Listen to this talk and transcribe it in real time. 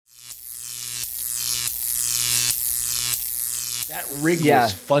That rig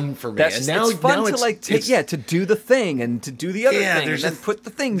was fun for me. And now, it's fun to like take, to do the thing and to do the other thing and then put the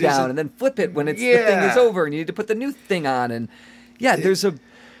thing down and then flip it when the thing is over and you need to put the new thing on. And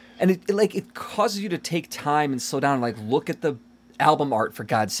it causes you to take time and slow down and like look at the album art, for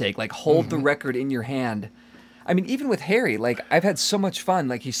God's sake, like hold the record in your hand. I mean, even with Harry, like I've had so much fun.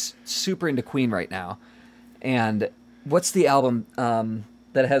 Like he's super into Queen right now. And what's the album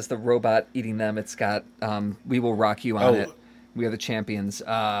that has the robot eating them? It's got We Will Rock You on it. We Are the Champions.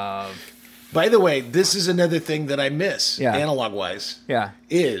 By the way, this is another thing that I miss, analog-wise,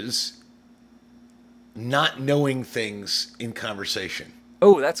 is not knowing things in conversation.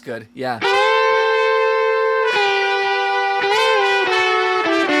 Oh, that's good. Yeah.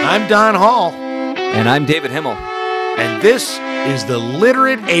 I'm Don Hall. And I'm David Himmel. And this is the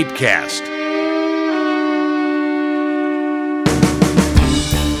Literate ApeCast.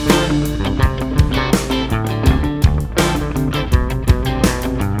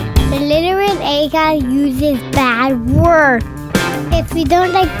 ApeCast uses bad words. If you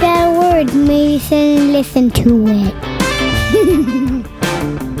don't like bad words, maybe sit and listen to it.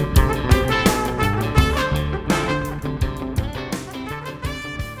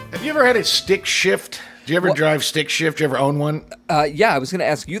 Have you ever had a stick shift? Do you ever drive stick shift? Do you ever own one? Yeah, I was going to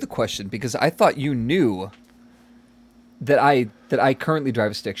ask you the question because I thought you knew that I currently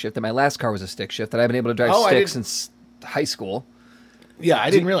drive a stick shift, that my last car was a stick shift, that I've been able to drive stick since high school. Yeah,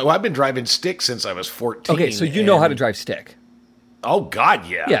 I didn't realize. Well, I've been driving stick since I was 14. Okay, so you know how to drive stick. Oh, God,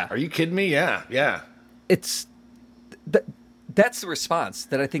 yeah. Yeah. Are you kidding me? Yeah. That's the response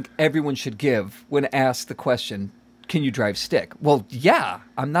that I think everyone should give when asked the question, can you drive stick? Well, yeah,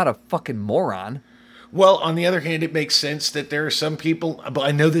 I'm not a fucking moron. Well, on the other hand, it makes sense that there are some people, but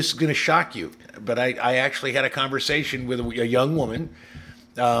I know this is going to shock you, but I actually had a conversation with a young woman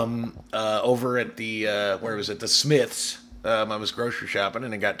over at the, where was it, the Smiths. I was grocery shopping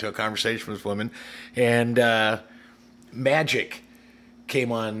and I got to a conversation with this woman, and Magic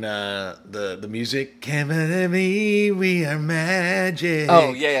came on the music. Come to me, we are magic.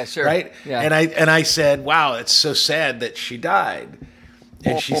 Oh yeah, sure. Right? Yeah. And I said, wow, it's so sad that she died.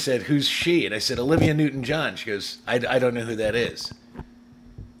 And she said, who's she? And I said, Olivia Newton-John. She goes, I don't know who that is.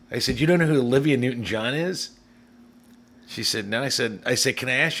 I said, you don't know who Olivia Newton-John is? She said, no. I said, can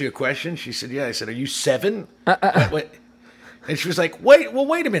I ask you a question? She said, yeah. I said, are you 7? What? And she was like, wait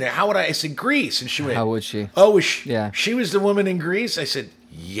a minute. How would I said, Grease. And she went, how would she? Oh, she was the woman in Grease? I said,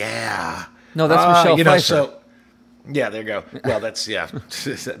 yeah. No, that's Michelle Pfeiffer. So, yeah, there you go. Well, that's,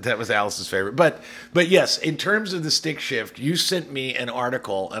 that was Alice's favorite. But yes, in terms of the stick shift, you sent me an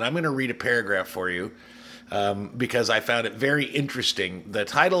article, and I'm going to read a paragraph for you because I found it very interesting. The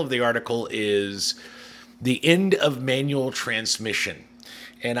title of the article is The End of Manual Transmission.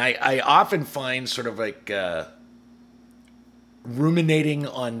 And I often find sort of like ruminating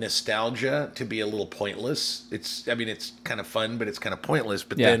on nostalgia to be a little pointless. It's kind of fun, but it's kind of pointless.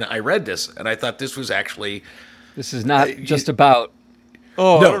 But then I read this, and I thought this was actually... This is not just about,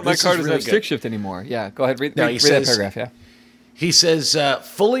 my car doesn't have stick shift anymore. Yeah, go ahead, read that paragraph, yeah. He says,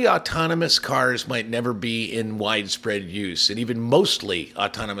 fully autonomous cars might never be in widespread use, and even mostly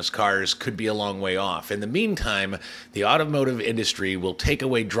autonomous cars could be a long way off. In the meantime, the automotive industry will take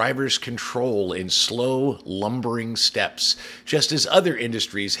away drivers' control in slow, lumbering steps, just as other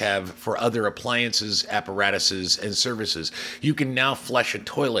industries have for other appliances, apparatuses, and services. You can now flush a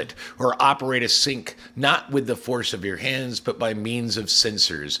toilet or operate a sink, not with the force of your hands, but by means of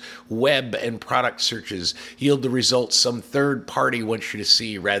sensors. Web and product searches yield the results some third party wants you to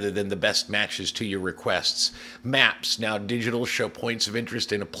see rather than the best matches to your requests. Maps, now digital, show points of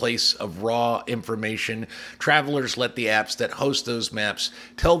interest in a place of raw information. Travelers let the apps that host those maps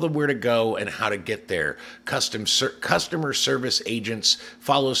tell them where to go and how to get there. Customer service agents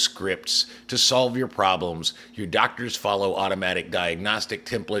follow scripts to solve your problems. Your doctors follow automatic diagnostic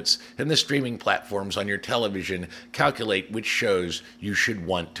templates, and the streaming platforms on your television calculate which shows you should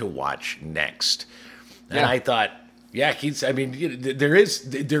want to watch next. And I thought, yeah, there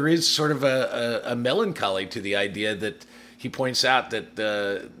is sort of a melancholy to the idea that he points out that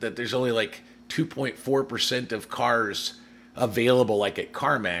there's only like 2.4% of cars available, like at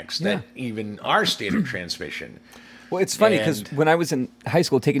CarMax, that even are standard transmission. Well, it's funny because when I was in high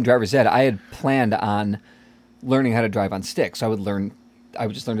school taking driver's ed, I had planned on learning how to drive on stick. So I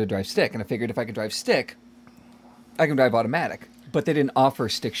would just learn to drive stick, and I figured if I could drive stick, I can drive automatic. But they didn't offer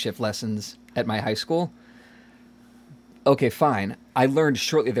stick shift lessons at my high school. Okay, fine. I learned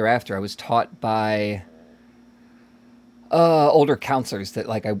shortly thereafter. I was taught by older counselors that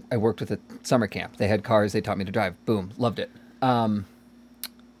I worked with at summer camp. They had cars. They taught me to drive. Boom. Loved it. And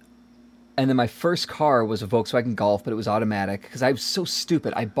And then my first car was a Volkswagen Golf, but it was automatic because I was so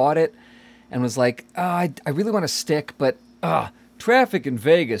stupid. I bought it and was like, I really want to stick, but traffic in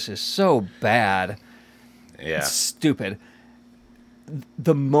Vegas is so bad. Yeah. It's stupid.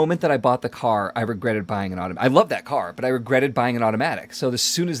 The moment that I bought the car, I regretted buying an automatic. I love that car, but I regretted buying an automatic. So as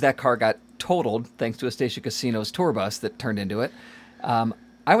soon as that car got totaled, thanks to Estacia Casino's tour bus that turned into it,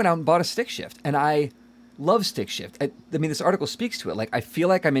 I went out and bought a stick shift. And I love stick shift. I mean, this article speaks to it. Like, I feel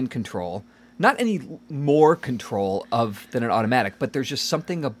like I'm in control. Not any more control than an automatic, but there's just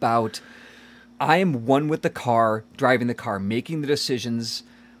something about I am one with the car, driving the car, making the decisions,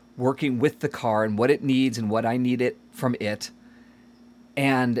 working with the car and what it needs and what I need it from it.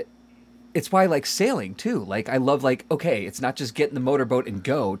 And it's why I like sailing too. Like, I love, like, okay, it's not just get in the motorboat and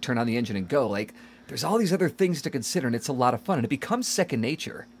go, turn on the engine and go. Like, there's all these other things to consider, and it's a lot of fun, and it becomes second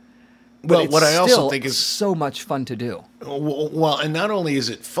nature. But Well, what I also think is so much fun to do. Well, and not only is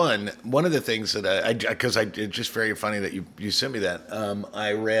it fun, one of the things that it's just very funny that you sent me that.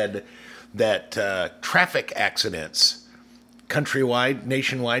 I read that traffic accidents,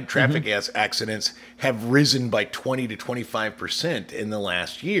 nationwide traffic accidents have risen by 20 to 25% in the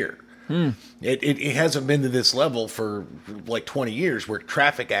last year. It hasn't been to this level for like 20 years where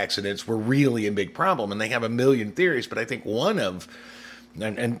traffic accidents were really a big problem, and they have a million theories, but I think one of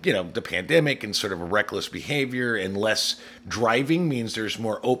and you know, the pandemic and sort of a reckless behavior and less driving means there's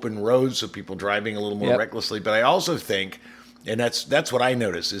more open roads, so people driving a little more recklessly. But I also think, and that's what I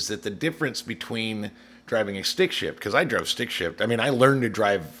notice, is that the difference between driving a stick shift, because I drove stick shift. I mean, I learned to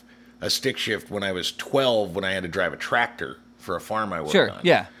drive a stick shift when I was 12 when I had to drive a tractor for a farm I worked on.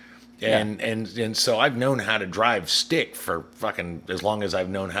 Yeah. And so I've known how to drive stick for fucking as long as I've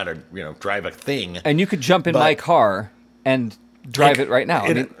known how to, you know, drive a thing. And you could jump in my car and drive it right now.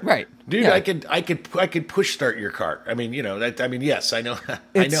 Right, dude. Yeah. I could push start your car. I mean, you know, yes, I know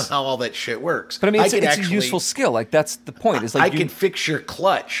I know how all that shit works. But I mean, it's a useful skill. Like, that's the point. Is like I could fix your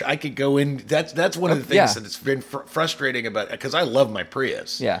clutch. I could go in. That's one of the things that it's been frustrating about, because I love my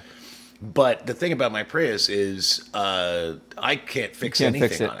Prius. Yeah. But the thing about my Prius is I can't fix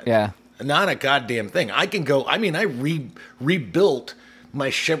anything on it. Yeah. Not a goddamn thing. I can go. I mean, I rebuilt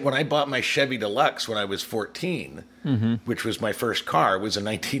my when I bought my Chevy Deluxe when I was 14, which was my first car. It was a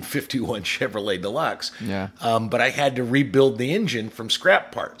 1951 Chevrolet Deluxe. Yeah. But I had to rebuild the engine from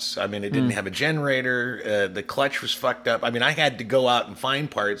scrap parts. I mean, it didn't have a generator. The clutch was fucked up. I mean, I had to go out and find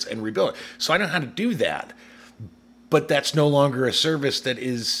parts and rebuild it. So I know how to do that. But that's no longer a service that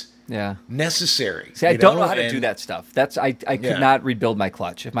is necessary. See, I don't know how to do that stuff. I could not rebuild my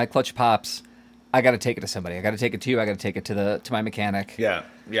clutch. If my clutch pops, I got to take it to somebody. I got to take it to you. I got to take it to my mechanic. Yeah.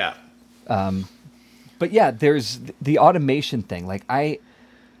 But yeah, there's the automation thing. Like, I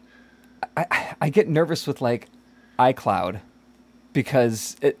get nervous with like iCloud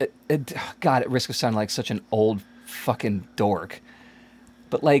because God, at risk of sounding like such an old fucking dork,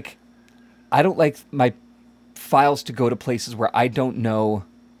 but like, I don't like my files to go to places where I don't know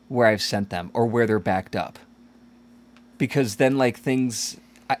where I've sent them or where they're backed up, because then like things,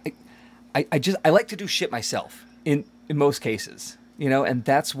 I like to do shit myself in most cases, you know, and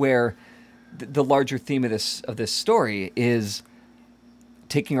that's where the larger theme of this story is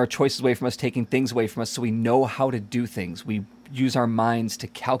taking our choices away from us, taking things away from us, so we know how to do things. We use our minds to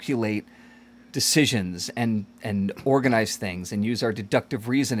calculate decisions and organize things and use our deductive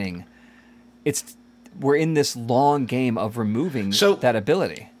reasoning. We're in this long game of removing that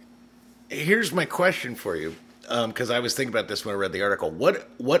ability. Here's my question for you, because I was thinking about this when I read the article.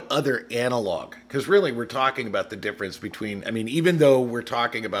 What other analog? Because really, we're talking about the difference between. I mean, even though we're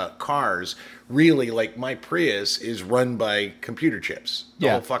talking about cars, really, like my Prius is run by computer chips. The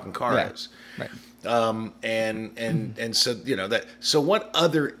whole fucking car is. Right. And so you know that. So what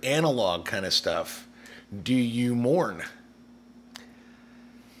other analog kind of stuff do you mourn?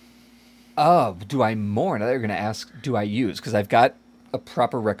 Oh, do I mourn? I thought you were going to ask, do I use? Because I've got a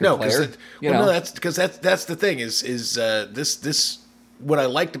proper record player. No, that's because that's the thing is this. What I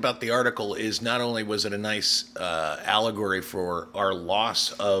liked about the article is not only was it a nice allegory for our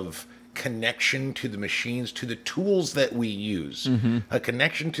loss of connection to the machines, to the tools that we use, a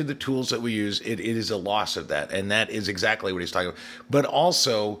connection to the tools that we use. It is a loss of that, and that is exactly what he's talking about. But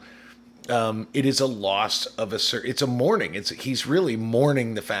also, it is a loss of it's a mourning. He's really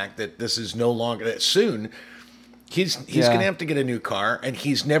mourning the fact that this is no longer, that soon he's going to have to get a new car, and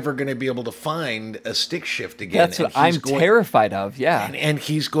he's never going to be able to find a stick shift again. That's what I'm terrified of. Yeah. And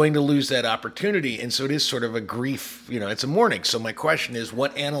he's going to lose that opportunity. And so it is sort of a grief, you know, it's a mourning. So my question is,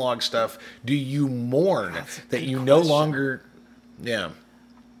 what analog stuff do you mourn that you no longer,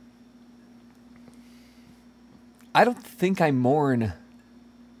 I don't think I mourn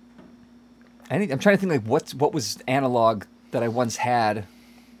I'm trying to think like what was analog that I once had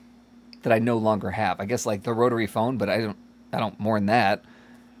that I no longer have. I guess like the rotary phone, but I don't more than that.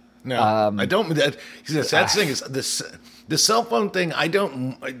 No, I don't. The sad thing is the cell phone thing.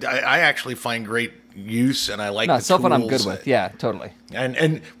 I actually find great use, and I like the cell phone. tools. I'm good with. Yeah, totally.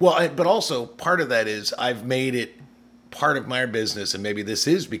 But also part of that is I've made it part of my business, and maybe this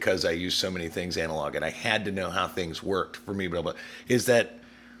is because I use so many things analog, and I had to know how things worked for me. But is that,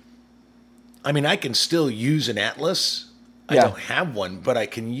 I mean, I can still use an atlas. I don't have one, but I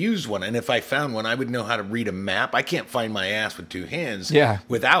can use one. And if I found one, I would know how to read a map. I can't find my ass with two hands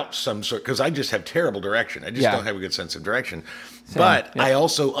without some sort, because I just have terrible direction. I just don't have a good sense of direction. Same. But I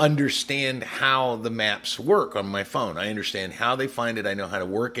also understand how the maps work on my phone. I understand how they find it. I know how to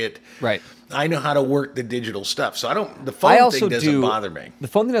work it. Right. I know how to work the digital stuff. So the phone thing doesn't bother me. The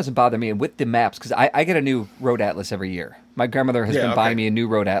phone thing doesn't bother me. And with the maps, because I get a new road atlas every year. My grandmother has been buying me a new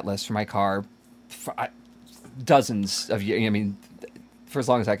road atlas for my car. Dozens of years, I mean, for as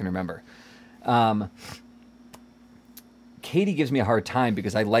long as I can remember. Katie gives me a hard time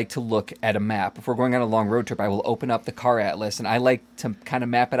because I like to look at a map. If we're going on a long road trip, I will open up the car atlas, and I like to kind of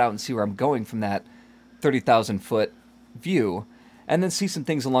map it out and see where I'm going from that 30,000-foot view, and then see some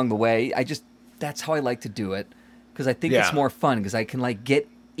things along the way. That's how I like to do it, because I think it's more fun, because I can, like, get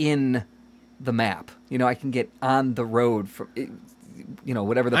in the map. You know, I can get on the road from...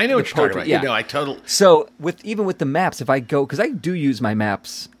 whatever the... I know what you're talking about. Yeah. I totally... So, even with the maps, if I go... Because I do use my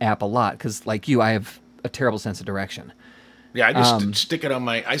Maps app a lot, because, like you, I have a terrible sense of direction. Yeah, I just stick it on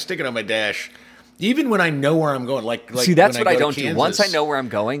my dash, even when I know where I'm going. Like see, that's when what I go don't to do. Kansas. Once I know where I'm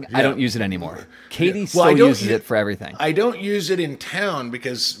going, I don't use it anymore. Katie Well, still uses it for everything. I don't use it in town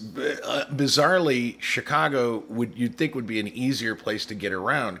because, bizarrely, Chicago you'd think would be an easier place to get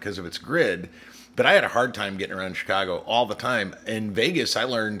around because of its grid. But I had a hard time getting around Chicago all the time. In Vegas, I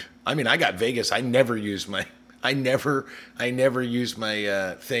got Vegas. I never use my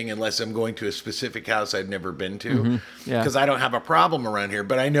thing unless I'm going to a specific house I've never been to, because I don't have a problem around here.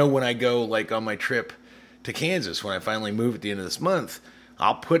 But I know when I go, like, on my trip to Kansas, when I finally move at the end of this month,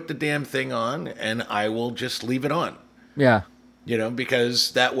 I'll put the damn thing on and I will just leave it on. Yeah.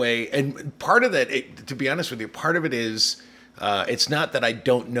 Because that way, and part of that, to be honest with you, part of it is, it's not that I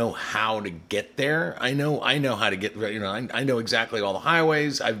don't know how to get there. I know how to get. I know exactly all the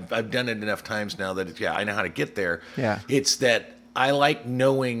highways. I've done it enough times now that I know how to get there. Yeah. It's that I like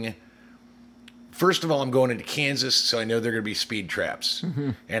knowing. First of all, I'm going into Kansas, so I know there are going to be speed traps,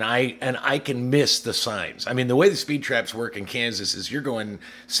 and I can miss the signs. I mean, the way the speed traps work in Kansas is you're going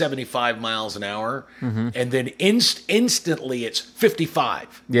 75 miles an hour, and then instantly it's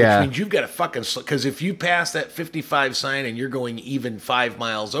 55. Yeah, which means you've got to fucking, because if you pass that 55 sign and you're going even 5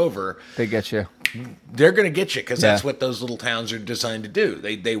 miles over, they get you. They're going to get you, because that's what those little towns are designed to do.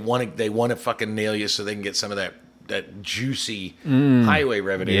 They want to fucking nail you so they can get some of that juicy highway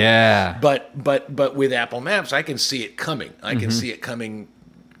revenue. Yeah. But with Apple Maps, I can see it coming. I can see it coming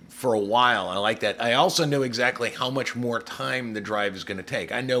for a while. I like that. I also know exactly how much more time the drive is going to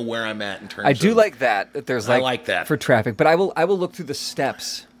take. I know where I'm at in terms of... I do like that there's I like that. For traffic, but I will look through the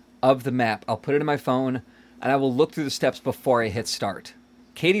steps of the map. I'll put it in my phone, and I will look through the steps before I hit start.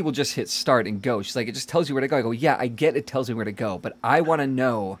 Katie will just hit start and go. She's like, it just tells you where to go. I go, yeah, I get it tells me where to go, but I want to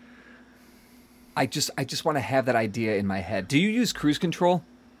know... I just want to have that idea in my head. Do you use cruise control?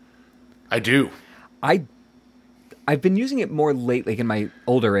 I do. I've been using it more lately in my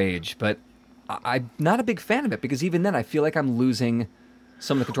older age, but I'm not a big fan of it, because even then I feel like I'm losing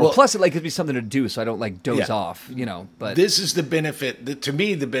some of the control. Well, plus, it gives me something to do, so I don't doze off. But this is the benefit. To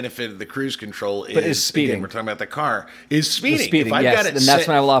me, the benefit of the cruise control is speeding. Again, we're talking about the car. Is speeding. If I've got it set, that's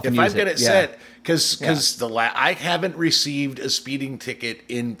when I will often use it. If I've got it set, because I haven't received a speeding ticket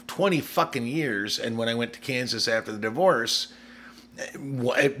in 20 fucking years, and when I went to Kansas after the divorce,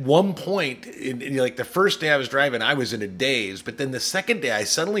 at one point, like the first day I was driving, I was in a daze, but then the second day I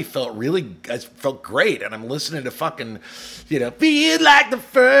suddenly felt great, and I'm listening to fucking, feel like the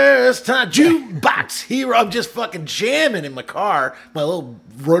first time, jukebox hero. I'm just fucking jamming in my car, my little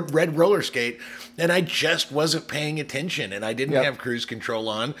red roller skate, and I just wasn't paying attention, and I didn't have cruise control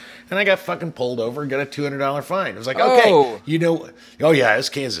on, and I got fucking pulled over and got a $200 fine. It was like, okay, it's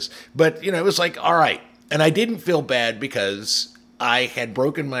Kansas, but it was like, all right, and I didn't feel bad because I had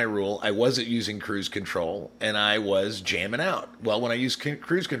broken my rule. I wasn't using cruise control, and I was jamming out. Well, when I use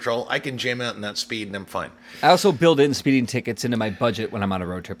cruise control, I can jam out and not speed, and I'm fine. I also build in speeding tickets into my budget when I'm on a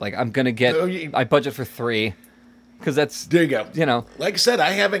road trip. Like, I'm going to get... I budget for 3, because that's... There you go. Like I said, I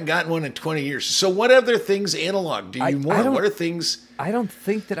haven't gotten one in 20 years. So what other things analog do you want? What are things... I don't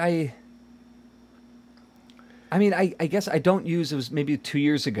think that I... I mean, I guess I don't use. It was maybe 2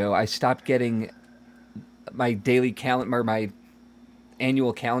 years ago. I stopped getting my daily calendar, my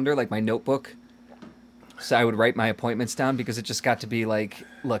annual calendar, like my notebook. So I would write my appointments down because it just got to be like,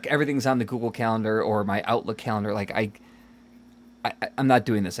 look, everything's on the Google Calendar or my Outlook calendar. Like I'm not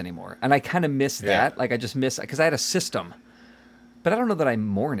doing this anymore, and I kind of miss that. Like I just miss because I had a system, but I don't know that I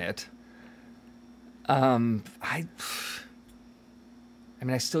mourn it. I mean,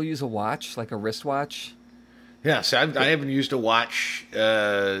 I still use a watch, like a wristwatch. Yeah, so I haven't used a watch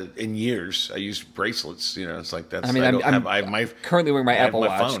in years. I use bracelets. You know, it's like that's. I mean, I'm currently wearing my Apple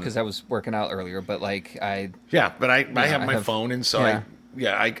Watch because I was working out earlier. But like I have my phone, and so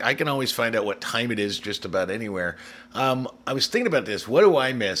I can always find out what time it is just about anywhere. I was thinking about this. What do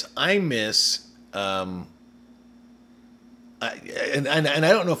I miss? I miss, and I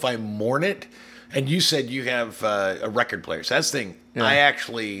don't know if I mourn it. And you said you have a record player. So that's the thing. Yeah. I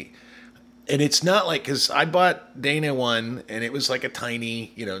actually. And it's not like, because I bought Dana one, and it was like a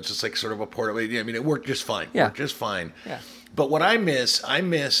tiny, just like sort of a portable. I mean, it worked just fine. Yeah. Worked just fine. Yeah. But what I miss,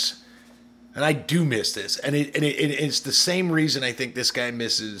 and I do miss this, and it's the same reason I think this guy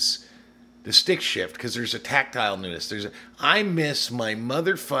misses the stick shift, because there's a tactile newness. I miss my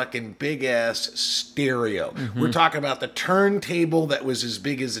motherfucking big ass stereo. Mm-hmm. We're talking about the turntable that was as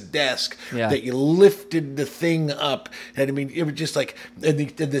big as a desk, that you lifted the thing up, and I mean it was just like, and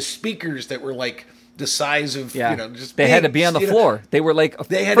the speakers that were like the size of just they had to be on the floor. They were like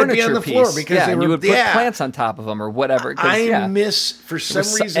they had furniture to be on the piece. floor because they and were, you would put plants on top of them or whatever. I miss, for some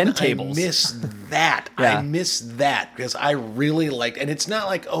reason, end tables. I miss that. I miss that because I really liked, and it's not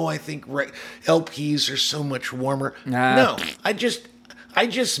like, I think LPs are so much warmer. No, I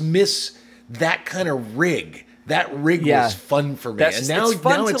just miss that kind of rig. That rig was fun for me. And now it's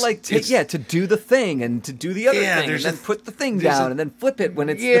fun to do the thing and to do the other thing and then put the thing down and then flip it when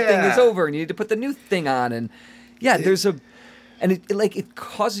the thing is over and you need to put the new thing on and it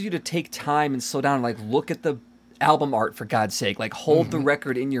causes you to take time and slow down and like look at the album art, for God's sake, like hold the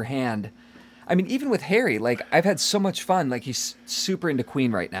record in your hand. I mean, even with Harry, like I've had so much fun. Like he's super into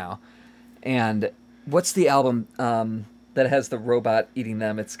Queen right now. And what's the album that has the robot eating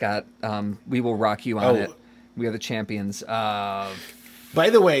them? It's got We Will Rock You on it. We Are the Champions. By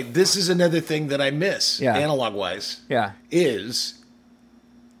the way, this is another thing that I miss, analog-wise, is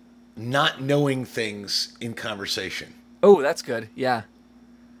not knowing things in conversation. Oh, that's good. Yeah.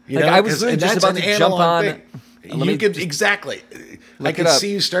 I was just about to jump on. Exactly. I can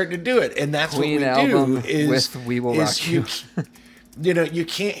see you starting to do it, and that's Queen what we do. Is with We Will Rock You. You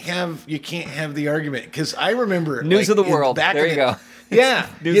can't have the argument, because I remember News of the World. There you go. Yeah,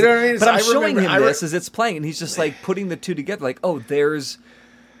 you know what I mean? But I'm showing him this as it's playing, and he's just like putting the two together. Like, there's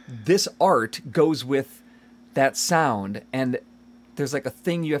this art goes with that sound, and there's like a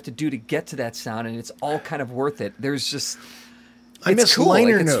thing you have to do to get to that sound, and it's all kind of worth it. There's just I miss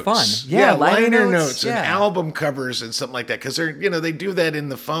liner notes. It's fun. Yeah, liner notes and album covers and something like that, because they're they do that in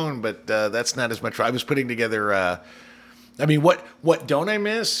the phone, but that's not as much fun. I was putting together. I mean, what don't I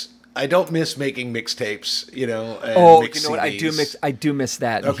miss? I don't miss making mixtapes, and mix what? CDs. I do miss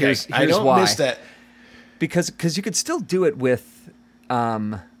that. Okay, here's I don't why. miss that because you could still do it with,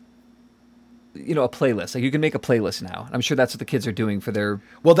 a playlist. Like you can make a playlist now. I'm sure that's what the kids are doing for their.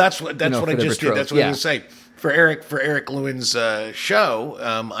 Well, that's what I just did. That's what I was going to say. For Eric Lewin's show,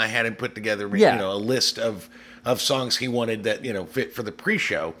 I had him put together, a list of songs he wanted that fit for the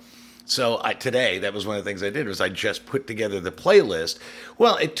pre-show. So today, that was one of the things I did, was I just put together the playlist.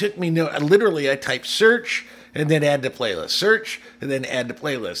 Well, it took me I typed search and then add to playlist, search and then add to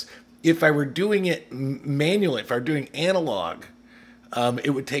playlist. If I were doing it manually, if I were doing analog,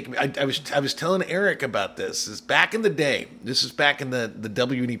 it would take me. I was telling Eric about this. This is back in the day. This is back in the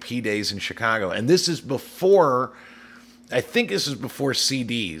WNEP days in Chicago, and this is before. I think this is before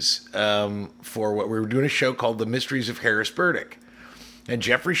CDs. For what we were doing, a show called The Mysteries of Harris Burdick. And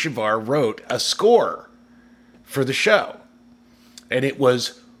Jeffrey Shavar wrote a score for the show. And it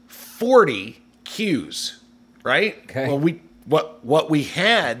was 40 cues, right? Okay. Well, what we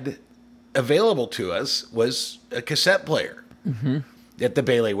had available to us was a cassette player at the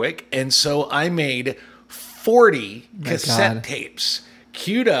Bailiwick. And so I made 40 cassette tapes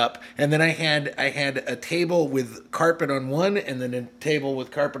queued up, and then I had a table with carpet on one and then a table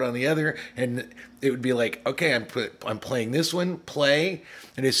with carpet on the other, and it would be like, okay, I'm playing this one, play,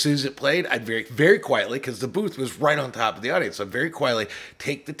 and as soon as it played, I'd very, very quietly, because the booth was right on top of the audience, so I'd very quietly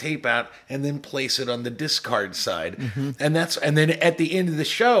take the tape out and then place it on the discard side, and then at the end of the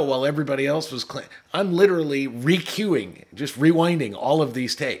show, while everybody else was I'm literally re-queuing, just rewinding all of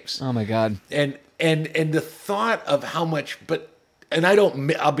these tapes. Oh my God. And the thought of how much, but and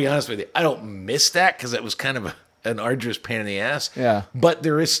I'll be honest with you, I don't miss that because it was kind of an arduous pain in the ass. Yeah. But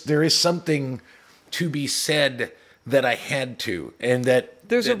there is something to be said that I had to, and that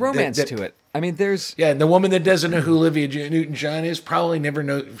There's a romance to it. I mean, there's... Yeah, and the woman that doesn't know who Olivia Newton-John is probably never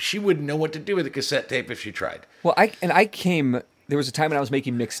know. She wouldn't know what to do with a cassette tape if she tried. Well, there was a time when I was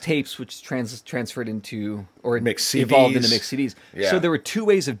making mixed tapes, which transferred into, or mixed evolved CDs. into mixed CDs. Yeah. So there were two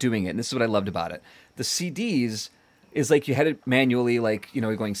ways of doing it, and this is what I loved about it. The CDs is like you had it manually, like,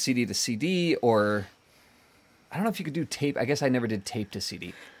 going CD to CD, or... I don't know if you could do tape. I guess I never did tape to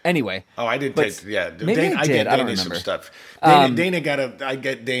CD. Anyway. Oh, I did tape. Yeah, maybe I did. I don't remember. Some stuff. Dana I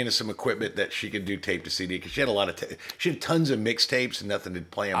got Dana some equipment that she could do tape to CD because she had a lot of she had tons of mixtapes and nothing to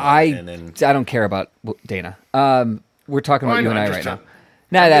play them on. I don't care about Dana. We're talking about you and I right now.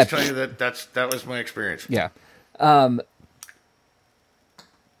 I'm just telling you that was my experience. Yeah.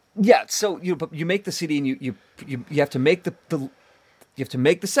 Yeah. So you make the CD and you have to make you have to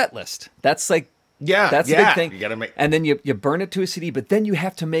make the set list. That's like. Yeah, that's the big thing. You gotta make, and then you burn it to a CD, but then you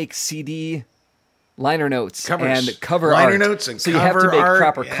have to make CD liner notes and cover liner art. Notes and so cover you have to make art,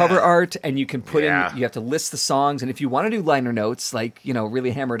 proper cover art, and you can put in. You have to list the songs, and if you want to do liner notes, like really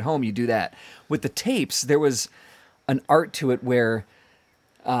hammer it home, you do that. With the tapes, there was an art to it where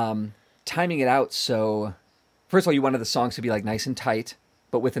timing it out. So first of all, you wanted the songs to be like nice and tight,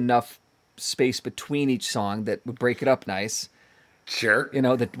 but with enough space between each song that would break it up nice. Sure.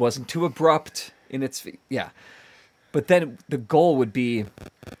 That wasn't too abrupt. But then the goal would be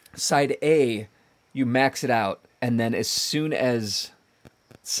side A, you max it out, and then as soon as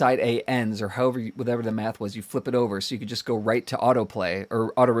side A ends, or whatever the math was, you flip it over so you could just go right to autoplay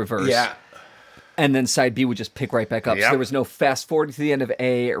or auto reverse. Yeah. And then side B would just pick right back up. Yep. So there was no fast forwarding to the end of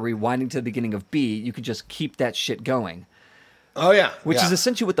A or rewinding to the beginning of B. You could just keep that shit going. Oh yeah. Which is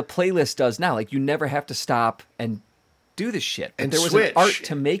essentially what the playlist does now. Like, you never have to stop and do this shit. But and there was switch. an art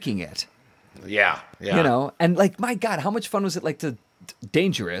to making it. Yeah. And like, my God, how much fun was it? Like,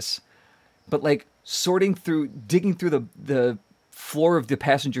 dangerous, but like digging through the floor of the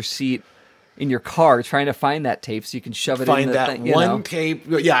passenger seat in your car, trying to find that tape so you can shove it in the thing, one tape.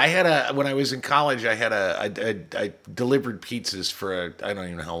 Yeah, when I was in college, I delivered pizzas for I don't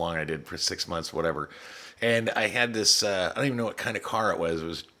even know how long I did, for 6 months, whatever. And I had this, I don't even know what kind of car it was. It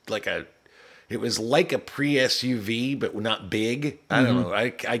was like a pre-SUV, but not big. I don't know. I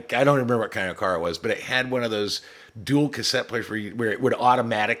don't remember what kind of car it was, but it had one of those dual cassette players where it would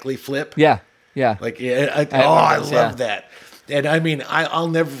automatically flip. Yeah. Like, I love that. And I mean, I'll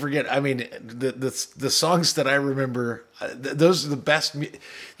never forget. I mean, the songs that I remember, those are the best.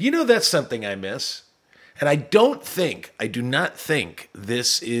 That's something I miss. And I do not think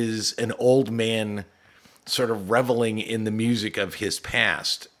this is an old man sort of reveling in the music of his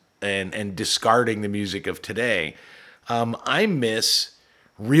past and discarding the music of today. I miss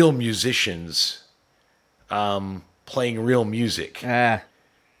real musicians playing real music.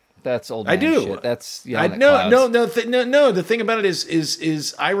 That's old man I do. shit. That's No. The thing about it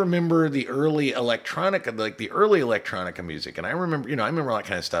is I remember the early electronica, like the early electronica music, and I remember all that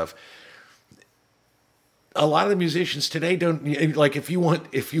kind of stuff. A lot of the musicians today don't like if you want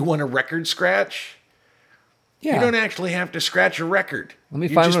a record scratch. Yeah. You don't actually have to scratch a record. Let me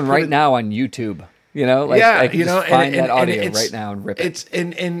find one right now on YouTube. I can just find that audio right now and rip it.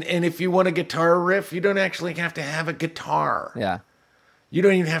 And if you want a guitar riff, you don't actually have to have a guitar. Yeah. You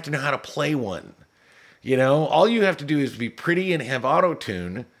don't even have to know how to play one. All you have to do is be pretty and have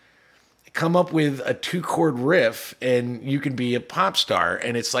auto-tune, come up with a 2-chord riff, and you can be a pop star.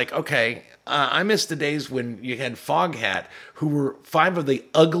 And it's like, okay, I miss the days when you had Foghat, who were 5 of the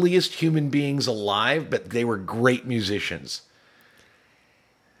ugliest human beings alive, but they were great musicians.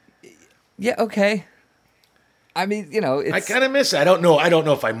 Yeah, okay. I mean, it's... I kind of miss it. I don't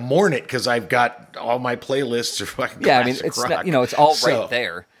know if I mourn it because I've got all my playlists are fucking classic rock. It's all right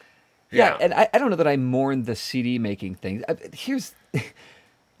there. Yeah. And I don't know that I mourn the CD making thing. Here's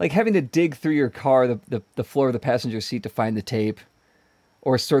like having to dig through your car, the floor of the passenger seat to find the tape,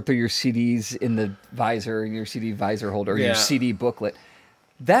 or sort through your CDs in the visor, your CD visor holder, or your CD booklet.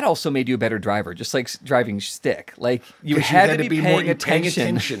 That also made you a better driver, just like driving stick. Like you had to be paying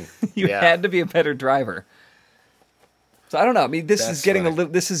attention. You had to be a better driver. So I don't know. I mean, this is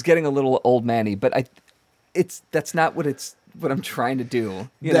getting a little old manny, but that's not what I'm trying to do.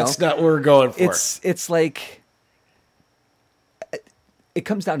 That's not what we're going for. It's like it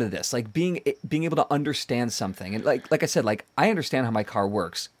comes down to this, like being able to understand something, and like I said, like I understand how my car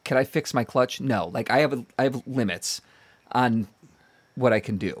works. Can I fix my clutch? No. Like I have limits on what I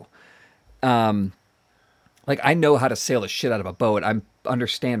can do. Like I know how to sail the shit out of a boat. I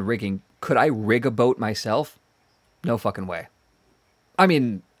understand rigging. Could I rig a boat myself? No fucking way. I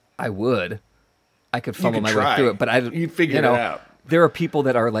mean, I would. I could fumble could my try. way through it, but You'd figure it out. There are people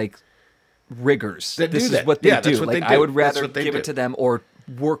that are like riggers. That this do is that. what they Yeah, do. that's what Like they do. I would That's rather what they give do. it to them or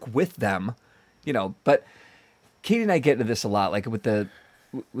work with them, But Katie and I get into this a lot, like with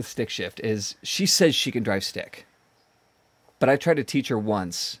stick shift. Is she says she can drive stick, but I tried to teach her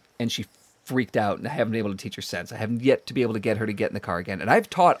once, and she freaked out, and I haven't been able to teach her since. I haven't yet to be able to get her to get in the car again. And I've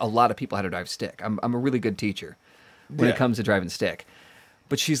taught a lot of people how to drive stick. I'm a really good teacher when it comes to driving stick.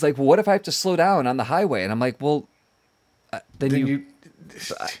 But she's like, well, what if I have to slow down on the highway? And I'm like, well, then you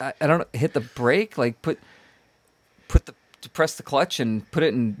I don't know, hit the brake, like press the clutch and put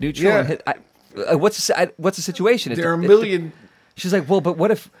it in neutral and hit. What's the situation? There are a million. She's like, well, but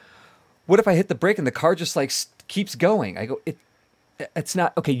what if I hit the brake and the car just like keeps going? I go, it's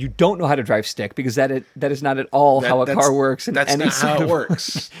not okay. You don't know how to drive stick because that is not at all how a car works. That's not how it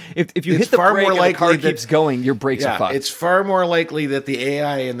works. If you hit the brake and the car keeps going, your brakes are fucked. It's far more likely that the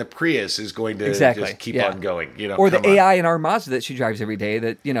AI in the Prius is going to just keep on going. Or the AI in our Mazda that she drives every day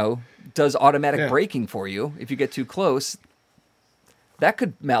that does automatic braking for you. If you get too close, that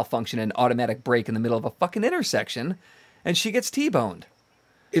could malfunction an automatic brake in the middle of a fucking intersection, and she gets T-boned.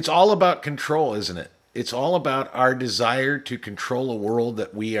 It's all about control, isn't it? It's all about our desire to control a world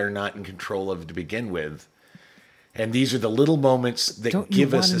that we are not in control of to begin with. And these are the little moments that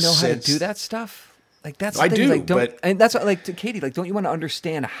give us a sense. Don't you want to know how to do that stuff? Like that's the I thing. do, and that's what, like to Katie. Like, don't you want to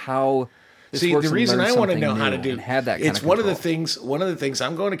understand how this works? The reason I want to know how to do have that. It's one of the things. One of the things.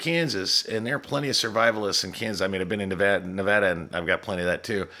 I'm going to Kansas, and there are plenty of survivalists in Kansas. I mean, I've been in Nevada, and I've got plenty of that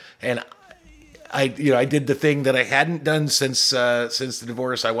too. And I did the thing that I hadn't done since the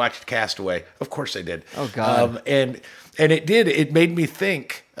divorce. I watched Castaway. Of course I did. Oh God. And it made me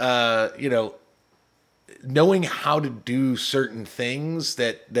think, knowing how to do certain things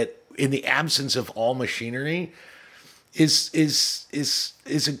that in the absence of all machinery is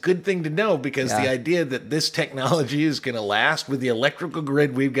a good thing to know, because the idea that this technology is going to last with the electrical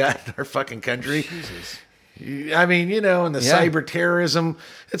grid we've got in our fucking country. Jesus. I mean, and the cyber terrorism,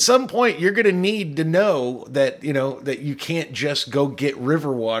 at some point you're going to need to know that, that you can't just go get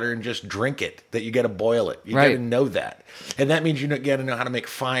river water and just drink it, that you got to boil it. You got to know that. And that means you got to know how to make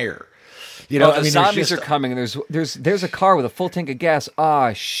fire. The zombies are coming, and there's a car with a full tank of gas.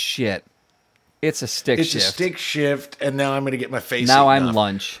 Ah, shit. It's a stick shift. It's a stick shift, and now I'm going to get my face Now I'm off.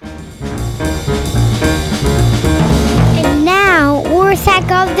 lunch. And now,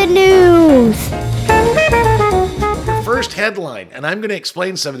 Rorschach of the news. First headline, and I'm going to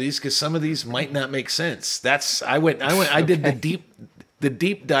explain some of these because some of these might not make sense. I did the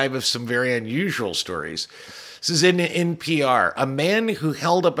deep dive of some very unusual stories. This is in NPR. A man who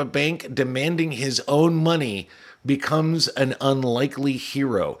held up a bank demanding his own money becomes an unlikely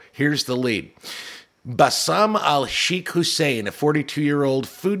hero. Here's the lead. Bassam al-Sheikh Hussein, a 42-year-old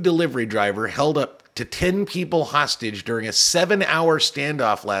food delivery driver, held up to 10 people hostage during a 7-hour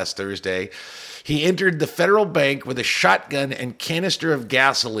standoff last Thursday. He entered the federal bank with a shotgun and canister of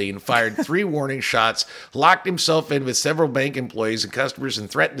gasoline, fired 3 warning shots, locked himself in with several bank employees and customers, and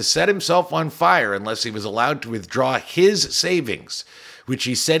threatened to set himself on fire unless he was allowed to withdraw his savings, which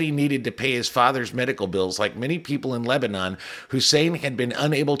he said he needed to pay his father's medical bills. Like many people in Lebanon, Hussein had been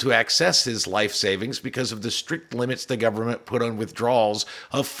unable to access his life savings because of the strict limits the government put on withdrawals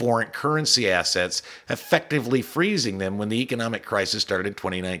of foreign currency assets, effectively freezing them when the economic crisis started in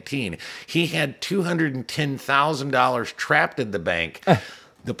 2019. He had $210,000 trapped in the bank.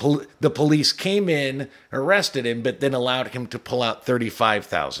 The police came in, arrested him, but then allowed him to pull out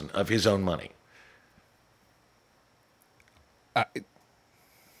 $35,000 of his own money.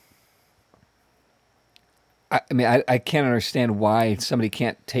 I can't understand why somebody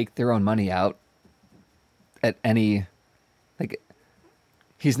can't take their own money out at any, like,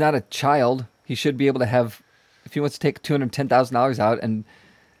 he's not a child. He should be able to have, if he wants to take $210,000 out and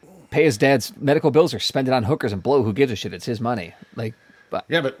pay his dad's medical bills or spend it on hookers and blow, who gives a shit? It's his money. Like, but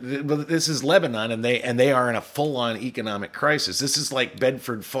this is Lebanon, and they are in a full-on economic crisis. This is like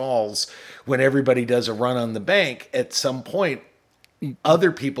Bedford Falls when everybody does a run on the bank. At some point,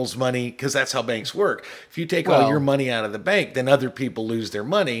 other people's money, because that's how banks work. If you take all your money out of the bank, then other people lose their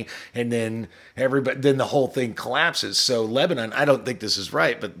money, and then the whole thing collapses. So Lebanon, I don't think this is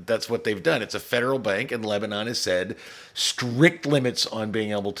right, but that's what they've done. It's a federal bank, and Lebanon has said strict limits on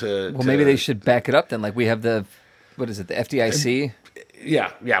being able to. Well, maybe they should back it up then. Like we have the FDIC.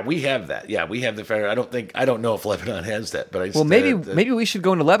 Yeah, we have that. Yeah, we have the federal. I don't know if Lebanon has that, but maybe we should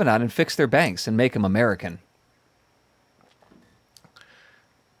go into Lebanon and fix their banks and make them American.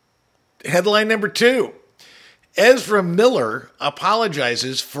 Headline number 2. Ezra Miller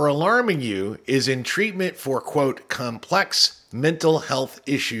apologizes for alarming you, is in treatment for, quote, complex mental health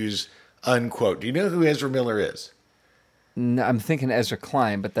issues, unquote. Do you know who Ezra Miller is? No, I'm thinking Ezra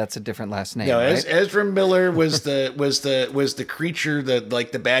Klein, but that's a different last name. No, right? Ezra Miller was the creature,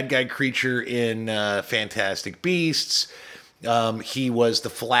 the bad guy creature in Fantastic Beasts. He was the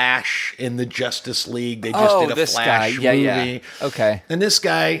Flash in the Justice League. They just did a this Flash guy. Yeah, movie. yeah. Okay. And this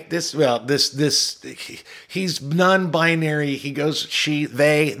guy, he's non-binary. He goes,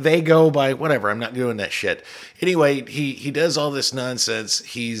 they go by whatever. I'm not doing that shit. Anyway, he does all this nonsense.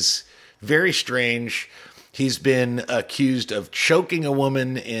 He's very strange. He's been accused of choking a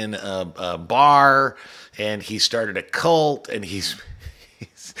woman in a bar, and he started a cult, and he's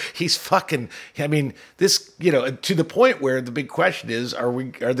fucking, I mean, this, to the point where the big question is,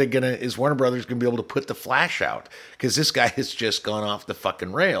 is Warner Brothers going to be able to put the Flash out? Because this guy has just gone off the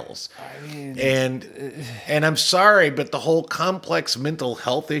fucking rails. I mean, and I'm sorry, but the whole complex mental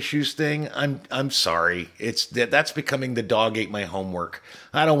health issues thing, I'm sorry. That's becoming the dog ate my homework.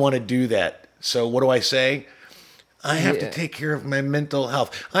 I don't want to do that. So what do I say? I have to take care of my mental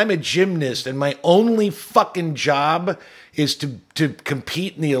health. I'm a gymnast, and my only fucking job is to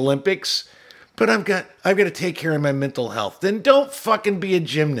compete in the Olympics. But I've got to take care of my mental health. Then don't fucking be a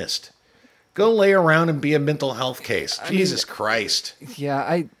gymnast. Go lay around and be a mental health case. Jesus Christ.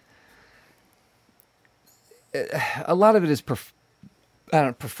 Yeah, a lot of it is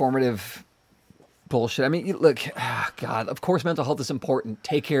performative bullshit. I mean, look, God, of course mental health is important.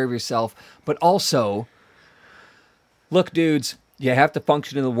 Take care of yourself. But also, look, dudes, you have to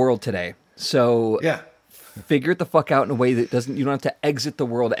function in the world today. So figure it the fuck out in a way that you don't have to exit the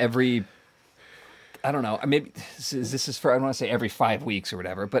world every, I don't know, maybe this is for, I don't want to say every 5 weeks or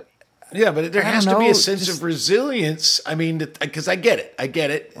whatever, but. Yeah, but there has to be a sense of resilience. I mean, because I get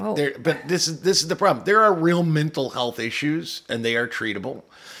it. Well, but this is the problem. There are real mental health issues, and they are treatable.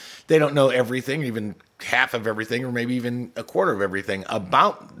 They don't know everything, even half of everything, or maybe even a quarter of everything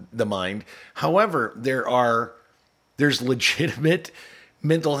about the mind. However, there's legitimate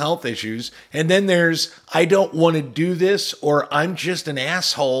mental health issues, and then there's I don't want to do this, or I'm just an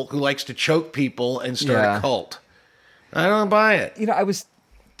asshole who likes to choke people and start a cult. I don't buy it. I was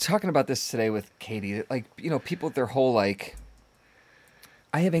talking about this today with Katie. Like, people with their whole like,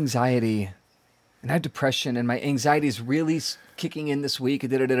 I have anxiety and I have depression, and my anxiety is really kicking in this week.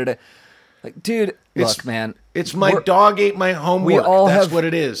 Like, dude, look, man. It's my dog ate my homework. That's what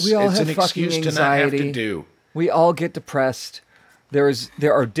it is. It's an excuse to not have to do. We all get depressed. There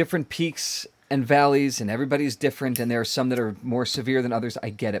are different peaks and valleys, and everybody's different, and there are some that are more severe than others.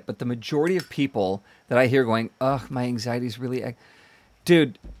 I get it. But the majority of people that I hear going, ugh, my anxiety is really...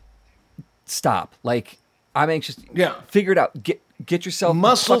 Dude, stop. Like, I'm anxious. Yeah. Figure it out. Get yourself...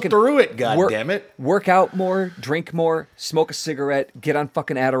 Muscle through it, goddammit. Work out more, drink more, smoke a cigarette, get on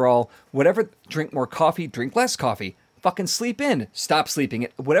fucking Adderall, whatever. Drink more coffee, drink less coffee. Fucking sleep in. Stop sleeping.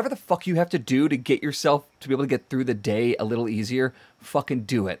 Whatever the fuck you have to do to get yourself to be able to get through the day a little easier, fucking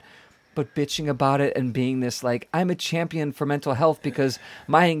do it. But bitching about it and being this like, I'm a champion for mental health because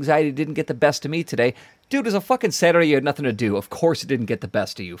my anxiety didn't get the best of me today. Dude, it was a fucking Saturday. You had nothing to do. Of course it didn't get the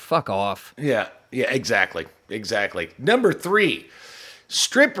best of you. Fuck off. Yeah, exactly. Number 3,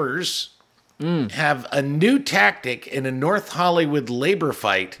 strippers have a new tactic in a North Hollywood labor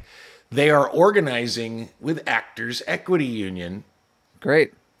fight. They are organizing with Actors Equity Union.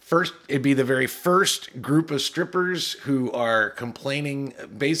 Great. First, it'd be the very first group of strippers who are complaining.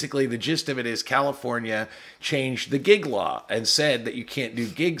 Basically, the gist of it is California changed the gig law and said that you can't do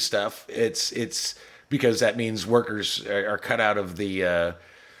gig stuff. It's because that means workers are cut out of the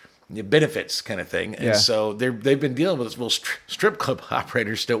benefits kind of thing. And so they've been dealing with this. Well, strip club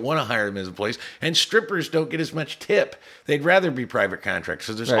operators don't want to hire them as employees, and strippers don't get as much tip. They'd rather be private contractors.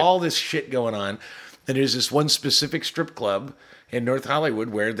 So there's all this shit going on. And there's this one specific strip club in North Hollywood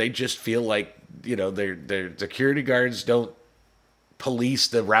where they just feel like, their security guards don't police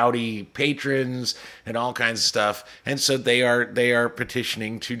the rowdy patrons and all kinds of stuff. And so they are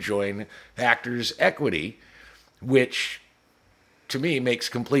petitioning to join Actors Equity, which to me makes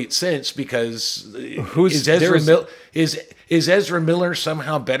complete sense because is Ezra Miller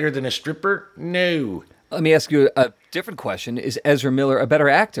somehow better than a stripper? No. Let me ask you a different question. Is Ezra Miller a better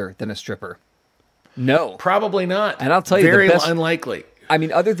actor than a stripper? No. Probably not. And I'll tell you, very unlikely. I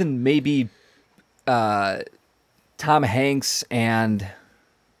mean, other than maybe Tom Hanks and,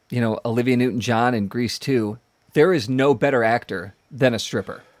 Olivia Newton-John in Grease 2, there is no better actor than a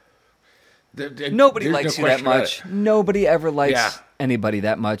stripper. Nobody likes you that much. Nobody ever likes anybody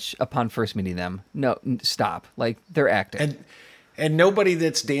that much upon first meeting them. No, stop. Like, they're acting. And nobody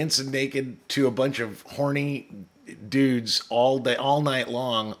that's dancing naked to a bunch of horny dudes all night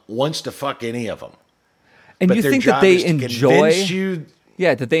long wants to fuck any of them. And but you their think that job they is to enjoy? convince you.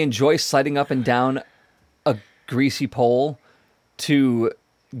 Yeah, that they enjoy sliding up and down a greasy pole to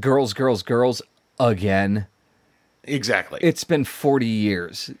girls, girls, girls again. Exactly. It's been 40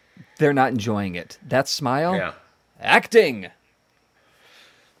 years. They're not enjoying it. That smile? Yeah. Acting.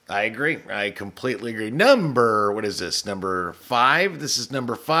 I agree. I completely agree. What is this? Number 5? This is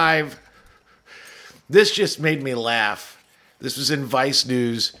number 5. This just made me laugh. This was in Vice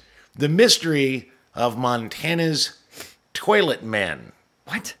News. The mystery of Montana's toilet men.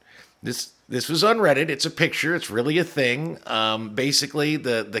 What? This was on Reddit. It's a picture. It's really a thing. Basically,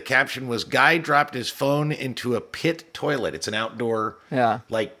 the caption was, "Guy dropped his phone into a pit toilet." It's an outdoor,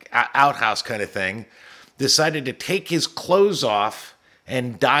 outhouse kind of thing. Decided to take his clothes off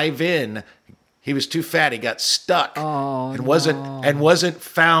and dive in. He was too fat. He got stuck and wasn't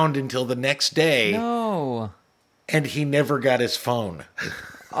found until the next day. No. And he never got his phone.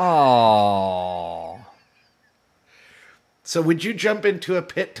 Oh. So would you jump into a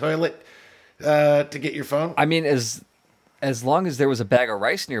pit toilet to get your phone? I mean, as long as there was a bag of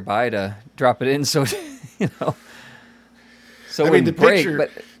rice nearby to drop it in, so so it wouldn't break. Picture,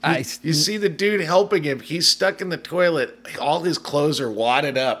 but you see the dude helping him. He's stuck in the toilet. All his clothes are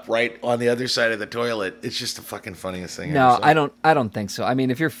wadded up right on the other side of the toilet. It's just the fucking funniest thing. No, I don't think so. I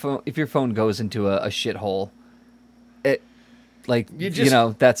mean, if your phone goes into a shithole,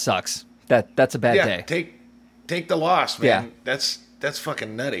 that sucks. That's a bad day. Take the loss, man. Yeah. That's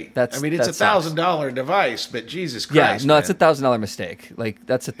fucking nutty. It's a $1,000 device, but Jesus Christ. Yeah, no, it's a $1,000 mistake. Like,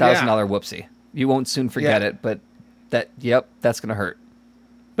 that's a $1,000 whoopsie. You won't soon forget it, but that's gonna hurt.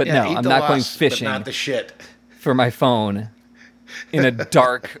 But no, I'm not going fishing. But not the shit for my phone in a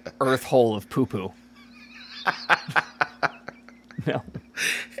dark earth hole of poo poo. No.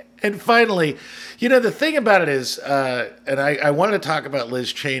 And finally, the thing about it is, and I wanted to talk about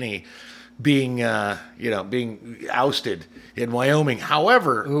Liz Cheney being ousted in Wyoming.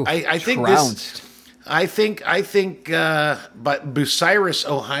 However, Ooh, I think trounced. but Bucyrus,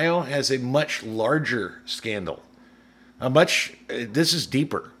 Ohio, has a much larger scandal. This is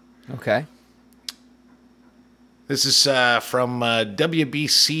deeper. Okay. This is from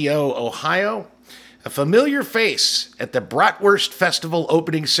WBCO, Ohio. A familiar face at the Bratwurst Festival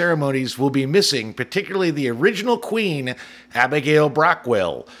opening ceremonies will be missing, particularly the original queen, Abigail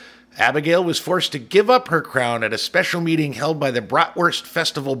Brockwell. Abigail was forced to give up her crown at a special meeting held by the Bratwurst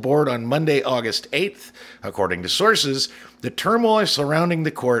Festival Board on Monday, August 8th. According to sources, the turmoil surrounding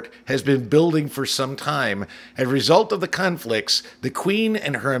the court has been building for some time. As a result of the conflicts, the queen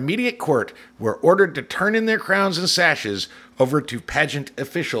and her immediate court were ordered to turn in their crowns and sashes over to pageant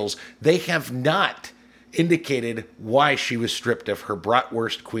officials. They have not indicated why she was stripped of her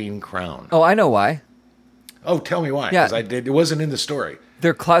Bratwurst queen crown. Oh, I know why. Oh, tell me why. Yeah. Because it wasn't in the story.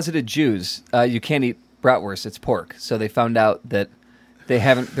 They're closeted Jews. You can't eat bratwurst; it's pork. So they found out that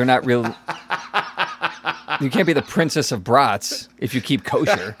they're not real. You can't be the princess of brats if you keep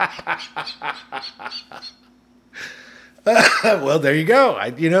kosher. Well, there you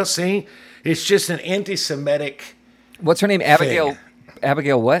go. See, it's just an anti-Semitic. What's her name? Abigail.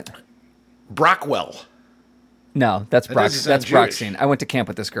 Abigail what? Brockwell. No, that's Jewish. Brockstein. I went to camp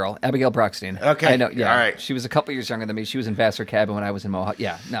with this girl, Abigail Brockstein. Okay. I know. Yeah. All right. She was a couple years younger than me. She was in Vassar Cabin when I was in Mohawk.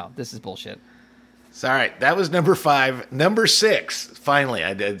 Yeah. No, this is bullshit. All right. That was number 5. Number 6. Finally,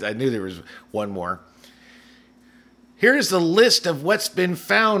 I knew there was one more. Here's the list of what's been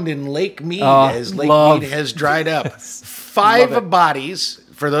found in Lake Mead as Lake Mead has dried up. Yes. 5 bodies.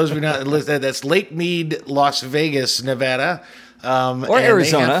 For those who not listed, that's Lake Mead, Las Vegas, Nevada. Or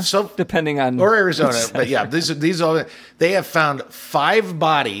Arizona, depending on... Or Arizona, but yeah, these all... They have found 5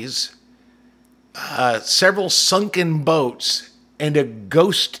 bodies, several sunken boats, and a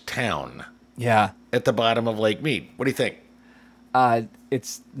ghost town. Yeah. At the bottom of Lake Mead. What do you think?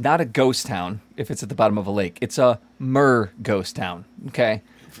 It's not a ghost town if it's at the bottom of a lake. It's a ghost town, okay?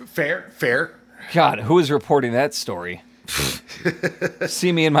 Fair. God, who is reporting that story?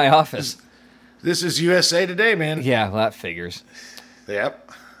 See me in my office. This is USA Today, man. Yeah, well, that figures.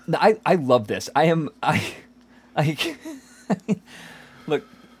 Yep. I love this. Look,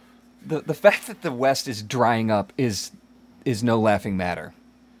 the fact that the West is drying up is no laughing matter.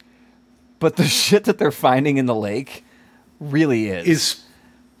 But the shit that they're finding in the lake really is.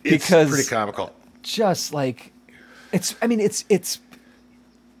 It's pretty comical. Just like it's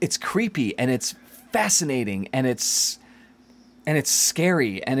creepy and it's fascinating and it's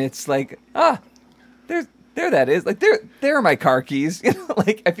scary and it's like there that is, like there are my car keys.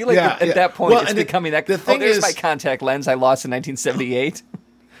 Like I feel like at that point it's becoming that. There's my contact lens I lost in 1978.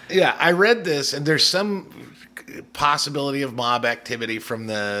 Yeah, I read this and there's some possibility of mob activity from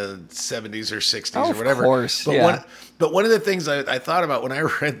the 70s or 60s or whatever. Of course, But one of the things I thought about when I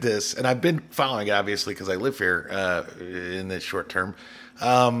read this, and I've been following it obviously because I live here in the short term,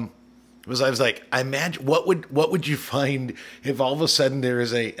 was I was like, I imagine what would you find if all of a sudden there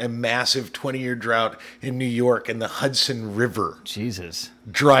is a massive 20-year drought in New York and the Hudson River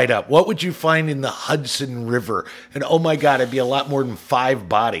dried up? What would you find in the Hudson River? And oh my God, it'd be a lot more than 5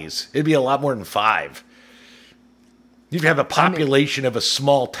 bodies. It'd be a lot more than 5. You'd have a population of a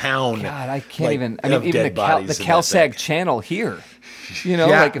small town. God, I can't even. I mean, even the CalSag Channel here. You know,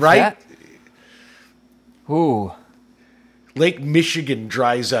 yeah, like if right. Ooh. Lake Michigan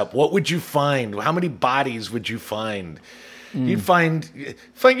dries up. What would you find? How many bodies would you find? You'd find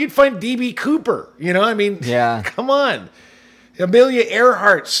DB Cooper. You know, I mean, yeah. Come on, Amelia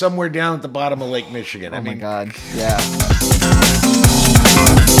Earhart somewhere down at the bottom of Lake Michigan. Oh my God, yeah.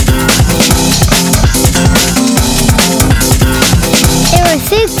 There are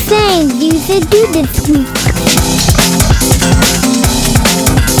 6 things you should do this week.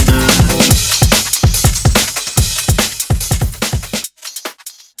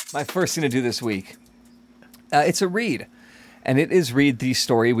 My first thing to do this week, it's a read. And it is read the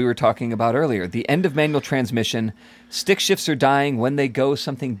story we were talking about earlier. The end of manual transmission. Stick shifts are dying. When they go,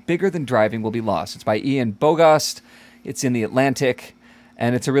 something bigger than driving will be lost. It's by Ian Bogost. It's in The Atlantic.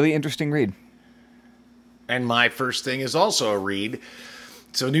 And it's a really interesting read. And my first thing is also a read.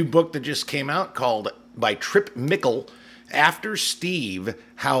 It's a new book that just came out called by Trip Mickle, After Steve,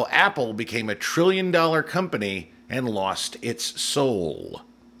 How Apple Became a $1 trillion company and Lost Its Soul.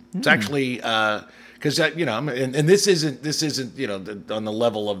 It's actually because you know, and this isn't you know on the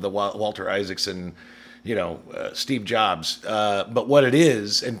level of the Walter Isaacson, you know, Steve Jobs, but what it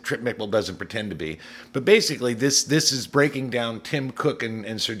is, and Trip Mickle doesn't pretend to be, but basically this is breaking down Tim Cook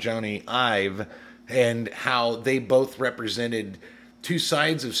and Sir Jony Ive and how they both represented 2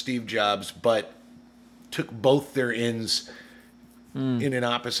 sides of Steve Jobs, but took both their ends in an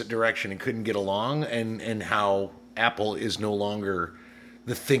opposite direction and couldn't get along, and how Apple is no longer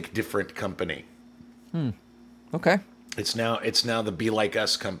the think different company. Okay. It's now the Be Like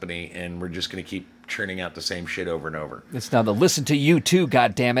Us company, and we're just going to keep churning out the same shit over and over. It's now the Listen to You Too,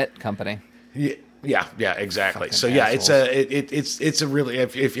 goddammit company. Yeah, exactly. Fucking so yeah, assholes. it's a really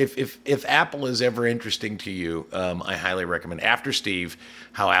if Apple is ever interesting to you, I highly recommend After Steve,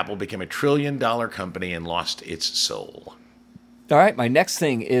 How Apple Became a $1 trillion company and Lost Its Soul. All right, my next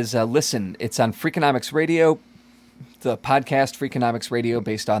thing is Listen. It's on Freakonomics Radio, the podcast Freakonomics Radio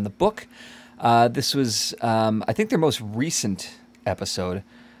based on the book. This was, I think, their most recent episode,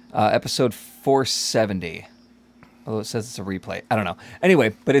 episode 470. Although it says it's a replay. I don't know.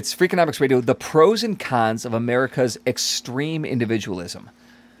 Anyway, but it's Freakonomics Radio, the pros and cons of America's extreme individualism.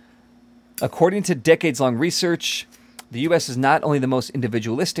 According to decades-long research, the U.S. is not only the most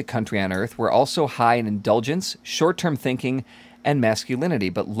individualistic country on earth, we're also high in indulgence, short-term thinking, and masculinity,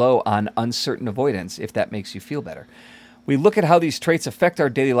 but low on uncertain avoidance, if that makes you feel better. We look at how these traits affect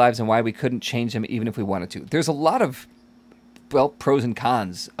our daily lives and why we couldn't change them even if we wanted to. There's a lot of, pros and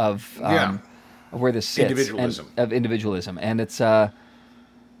cons of where this sits. Individualism. And it's,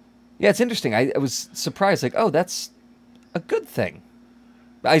 it's interesting. I was surprised, like, oh, that's a good thing.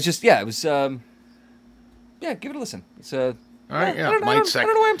 It was, give it a listen. It's all right, I don't know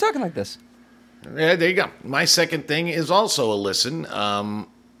why I'm talking like this. Yeah, there you go. My second thing is also a listen.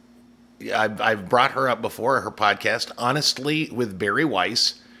 I've brought her up before, her podcast, Honestly with Barry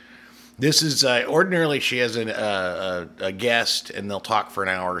Weiss. This is, ordinarily she has a guest and they'll talk for an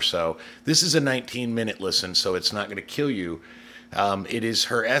hour or so. This is a 19-minute listen, so it's not going to kill you. It is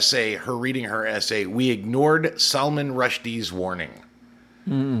her essay, reading her essay, We Ignored Salman Rushdie's Warning.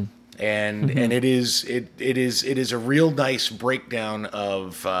 And it is a real nice breakdown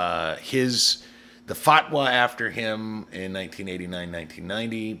of the fatwa after him in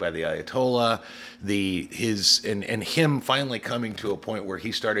 1989-1990 by the Ayatollah, and him finally coming to a point where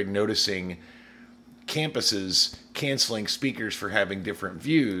he started noticing campuses canceling speakers for having different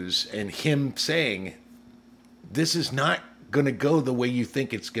views, and him saying, this is not going to go the way you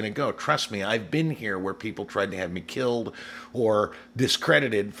think it's going to go. Trust me, I've been here where people tried to have me killed or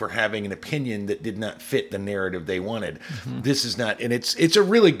discredited for having an opinion that did not fit the narrative they wanted. This is not, and it's a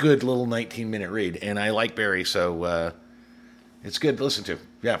really good little 19-minute read, and I like Barry, so it's good to listen to.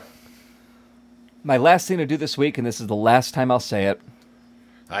 Yeah. My last thing to do this week, and this is the last time I'll say it.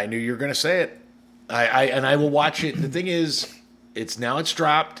 I knew you were going to say it. I will watch it. The thing is, it's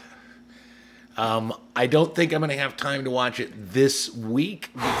dropped. I don't think I'm going to have time to watch it this week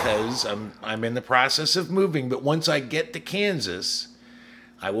because I'm in the process of moving. But once I get to Kansas,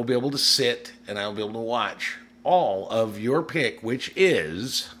 I will be able to sit and I'll be able to watch all of your pick, which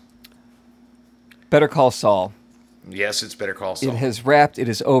is... Better Call Saul. Yes, it's Better Call Saul. It has wrapped. It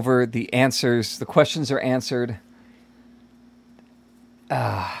is over. The questions are answered.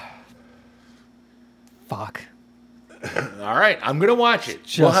 Fuck. All right, I'm going to watch it.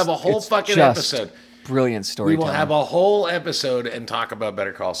 We'll have a whole fucking episode. Brilliant story. We will have a whole episode and talk about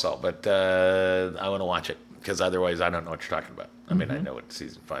Better Call Saul, but I want to watch it because otherwise I don't know what you're talking about. I mean, I know it's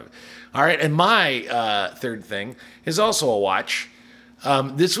season 5. All right, and my third thing is also a watch.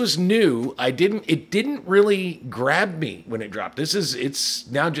 This was new. It didn't really grab me when it dropped.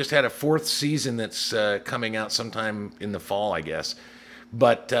 It's now just had a 4th season that's coming out sometime in the fall, I guess.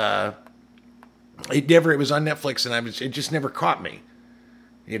 But it was on Netflix, and it just never caught me.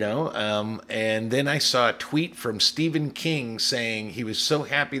 And then I saw a tweet from Stephen King saying he was so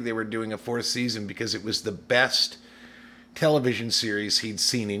happy they were doing a 4th season because it was the best television series he'd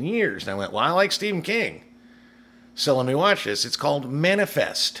seen in years. And I went, well, I like Stephen King, so let me watch this. It's called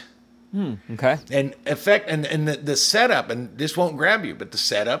Manifest. Okay. And the setup, and this won't grab you, but the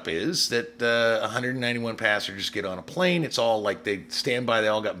setup is that 191 passengers get on a plane. It's all like they stand by. They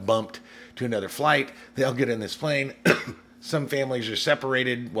all got bumped to another flight. They all get in this plane. Some families are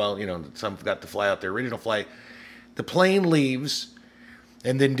separated. Well, some got to fly out their original flight. The plane leaves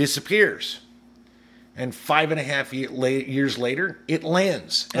and then disappears. And 5.5 years later, it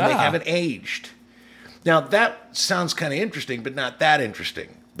lands. And they haven't aged. Now, that sounds kind of interesting, but not that interesting.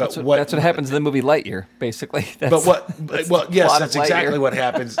 But that's what happens in the movie Lightyear, basically. That's exactly what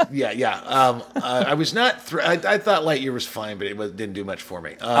happens. Yeah. I was not. I thought Lightyear was fine, but it didn't do much for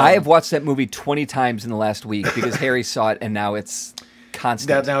me. I have watched that movie 20 times in the last week because Harry saw it, and now it's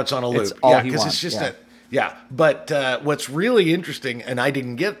constant. Now it's on a loop. It's all he wants. It's just But what's really interesting, and I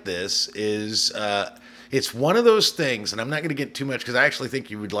didn't get this, is it's one of those things, and I'm not going to get too much because I actually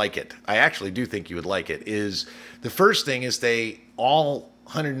think you would like it. I actually do think you would like it. Is the first thing is they all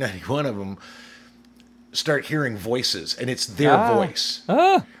 191 of them start hearing voices, and it's their voice.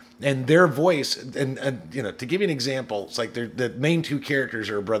 And their voice, and to give you an example, it's like the main 2 characters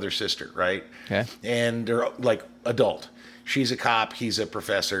are a brother-sister, right? Okay. And they're like adult. She's a cop, he's a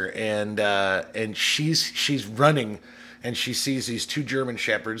professor, and she's running, and she sees these 2 German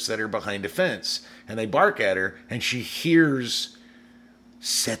shepherds that are behind a fence, and they bark at her, and she hears,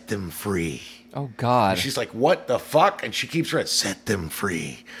 "Set them free." Oh, God. And she's like, what the fuck? And she keeps running, "Set them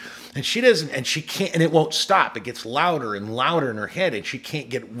free." And she doesn't, and she can't, and it won't stop. It gets louder and louder in her head, and she can't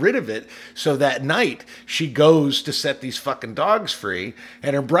get rid of it. So that night, she goes to set these fucking dogs free,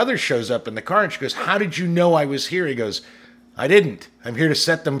 and her brother shows up in the car, and she goes, "How did you know I was here?" He goes, "I didn't. I'm here to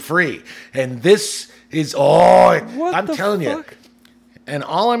set them free." And this is, I'm telling you. And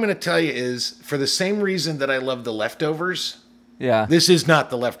all I'm going to tell you is, for the same reason that I love The Leftovers. Yeah. This is not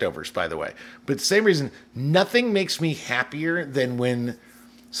The Leftovers, by the way. But the same reason, nothing makes me happier than when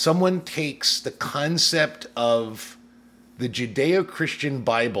someone takes the concept of the Judeo-Christian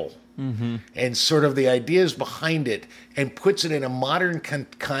Bible and sort of the ideas behind it and puts it in a modern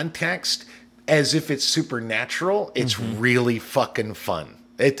context as if it's supernatural. It's really fucking fun.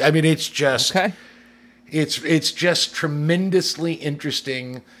 It's just... Okay. It's just tremendously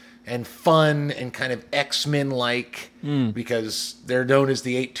interesting and fun and kind of X-Men-like because they're known as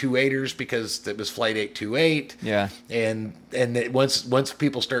the 828ers because it was Flight 828. Yeah. And once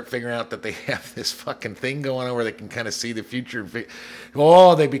people start figuring out that they have this fucking thing going on where they can kind of see the future, they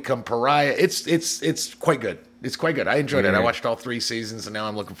become pariah. It's quite good. It's quite good. I enjoyed it. I watched all 3 seasons, and now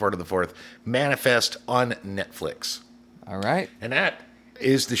I'm looking forward to the 4th. Manifest on Netflix. All right. And that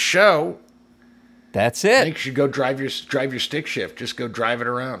is the show. That's it. I think you should go drive your stick shift. Just go drive it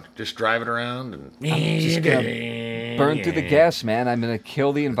around. Just drive it around. And I'm just going to burn through the gas, man. I'm going to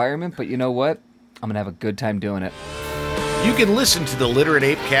kill the environment, but you know what? I'm going to have a good time doing it. You can listen to the Literate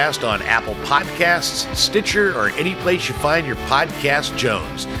ApeCast on Apple Podcasts, Stitcher, or any place you find your podcast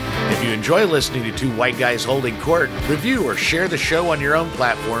Jones. If you enjoy listening to 2 white guys holding court, review or share the show on your own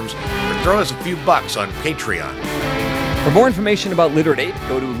platforms, or throw us a few bucks on Patreon. For more information about Literate Ape,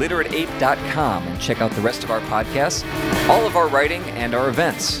 go to literateape.com and check out the rest of our podcasts, all of our writing, and our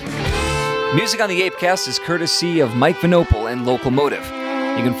events. Music on the ApeCast is courtesy of Mike Vinopal and Locomotive.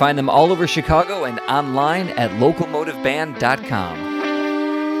 You can find them all over Chicago and online at locomotiveband.com.